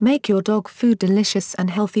Make your dog food delicious and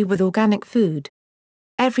healthy with organic food.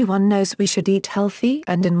 Everyone knows we should eat healthy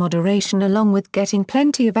and in moderation along with getting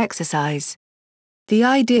plenty of exercise. The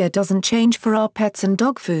idea doesn't change for our pets and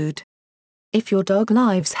dog food. If your dog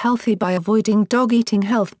lives healthy by avoiding dog eating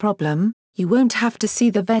health problem, you won't have to see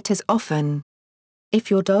the vet as often. If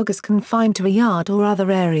your dog is confined to a yard or other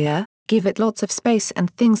area, give it lots of space and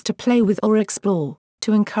things to play with or explore,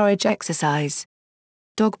 to encourage exercise.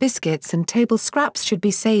 Dog biscuits and table scraps should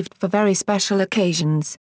be saved for very special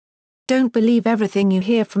occasions. Don't believe everything you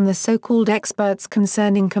hear from the so-called experts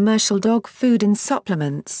concerning commercial dog food and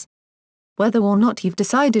supplements. Whether or not you've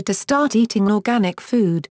decided to start eating organic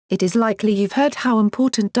food, it is likely you've heard how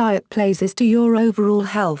important diet plays to your overall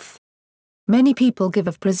health. Many people give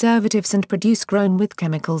of preservatives and produce grown with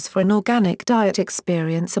chemicals for an organic diet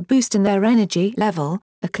experience a boost in their energy level,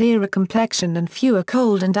 a clearer complexion and fewer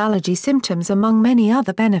cold and allergy symptoms among many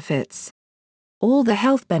other benefits. All the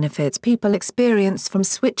health benefits people experience from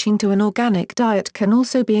switching to an organic diet can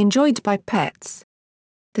also be enjoyed by pets.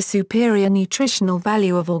 The superior nutritional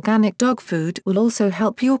value of organic dog food will also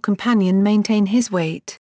help your companion maintain his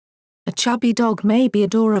weight. A chubby dog may be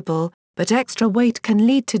adorable, but extra weight can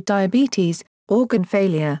lead to diabetes, organ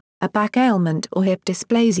failure, a back ailment or hip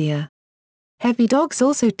dysplasia. Heavy dogs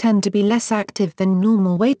also tend to be less active than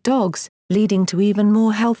normal weight dogs, leading to even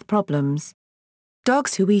more health problems.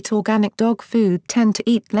 Dogs who eat organic dog food tend to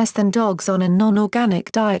eat less than dogs on a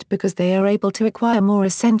non-organic diet because they are able to acquire more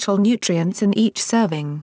essential nutrients in each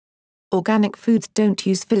serving. Organic foods don't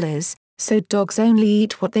use fillers, so dogs only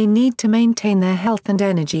eat what they need to maintain their health and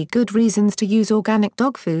energy. Good reasons to use organic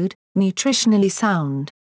dog food, nutritionally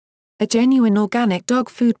sound. A genuine organic dog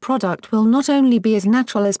food product will not only be as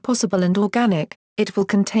natural as possible and organic, it will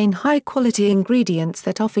contain high-quality ingredients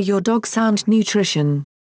that offer your dog sound nutrition.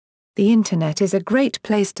 The internet is a great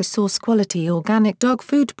place to source quality organic dog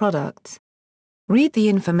food products. Read the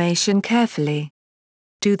information carefully.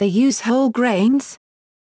 Do they use whole grains?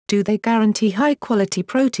 Do they guarantee high-quality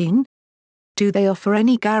protein? Do they offer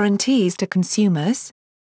any guarantees to consumers?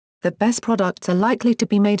 The best products are likely to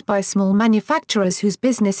be made by small manufacturers whose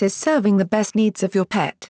business is serving the best needs of your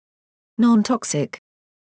pet. Non-toxic.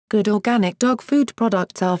 Good organic dog food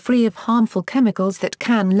products are free of harmful chemicals that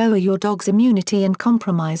can lower your dog's immunity and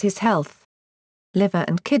compromise his health. Liver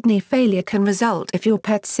and kidney failure can result if your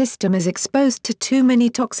pet's system is exposed to too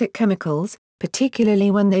many toxic chemicals,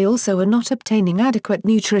 particularly when they also are not obtaining adequate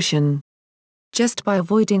nutrition. Just by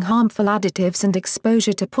avoiding harmful additives and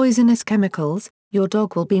exposure to poisonous chemicals, your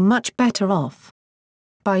dog will be much better off.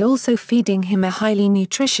 By also feeding him a highly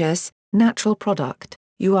nutritious, natural product,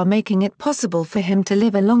 you are making it possible for him to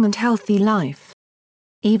live a long and healthy life.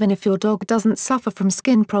 Even if your dog doesn't suffer from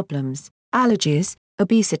skin problems, allergies,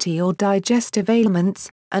 obesity or digestive ailments,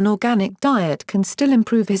 an organic diet can still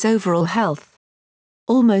improve his overall health.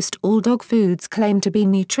 Almost all dog foods claim to be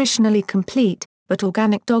nutritionally complete, but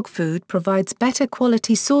organic dog food provides better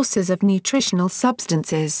quality sources of nutritional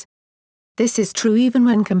substances. This is true even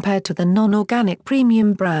when compared to the non-organic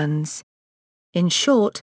premium brands. In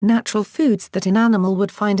short, natural foods that an animal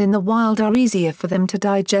would find in the wild are easier for them to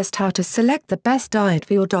digest. How to select the best diet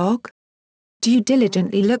for your dog? Do you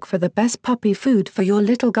diligently look for the best puppy food for your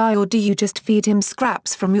little guy, or do you just feed him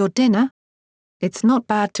scraps from your dinner? It's not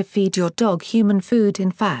bad to feed your dog human food.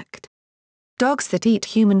 In fact, dogs that eat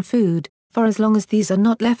human food, for as long as these are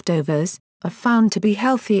not leftovers, are found to be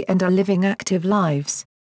healthy and are living active lives.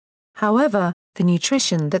 However, the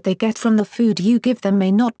nutrition that they get from the food you give them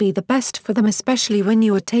may not be the best for them, especially when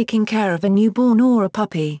you are taking care of a newborn or a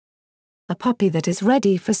puppy. A puppy that is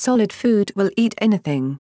ready for solid food will eat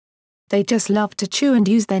anything. They just love to chew and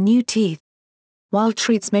use their new teeth. While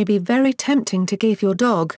treats may be very tempting to give your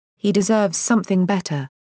dog, he deserves something better.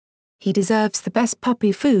 He deserves the best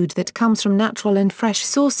puppy food that comes from natural and fresh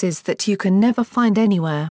sources that you can never find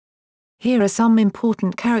anywhere. Here are some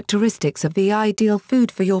important characteristics of the ideal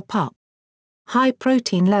food for your pup. High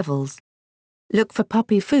protein levels. Look for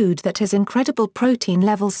puppy food that has incredible protein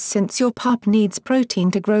levels, since your pup needs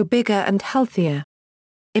protein to grow bigger and healthier.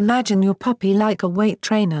 Imagine your puppy like a weight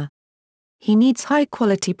trainer. He needs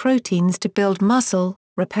high-quality proteins to build muscle,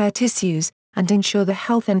 repair tissues, and ensure the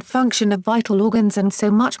health and function of vital organs and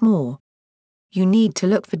so much more. You need to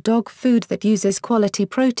look for dog food that uses quality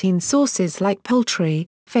protein sources like poultry,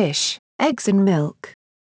 fish, eggs and milk.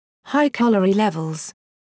 High calorie levels.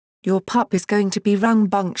 Your pup is going to be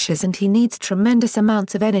rambunctious and he needs tremendous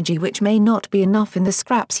amounts of energy, which may not be enough in the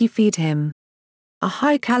scraps you feed him. A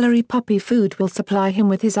high-calorie puppy food will supply him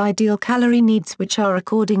with his ideal calorie needs, which are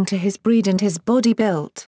according to his breed and his body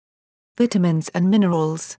build. Vitamins and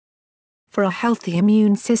minerals. For a healthy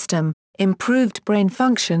immune system, improved brain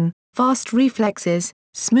function, fast reflexes,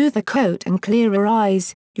 smoother coat and clearer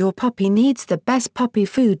eyes. Your puppy needs the best puppy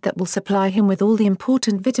food that will supply him with all the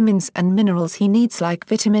important vitamins and minerals he needs, like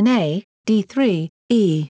vitamin A, D3,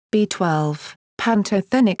 E, B12,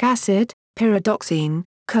 pantothenic acid, pyridoxine,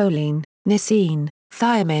 choline, lysine,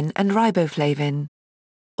 thiamine and riboflavin.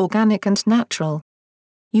 Organic and natural.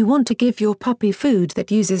 You want to give your puppy food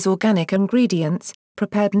that uses organic ingredients,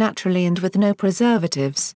 prepared naturally and with no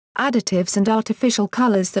preservatives, additives and artificial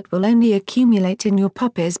colors that will only accumulate in your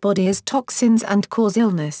puppy's body as toxins and cause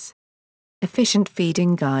illness. Efficient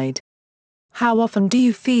feeding guide. How often do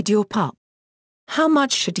you feed your pup? How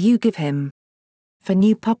much should you give him? For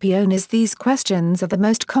new puppy owners, these questions are the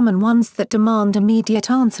most common ones that demand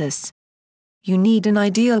immediate answers. You need an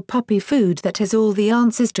ideal puppy food that has all the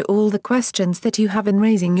answers to all the questions that you have in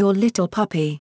raising your little puppy.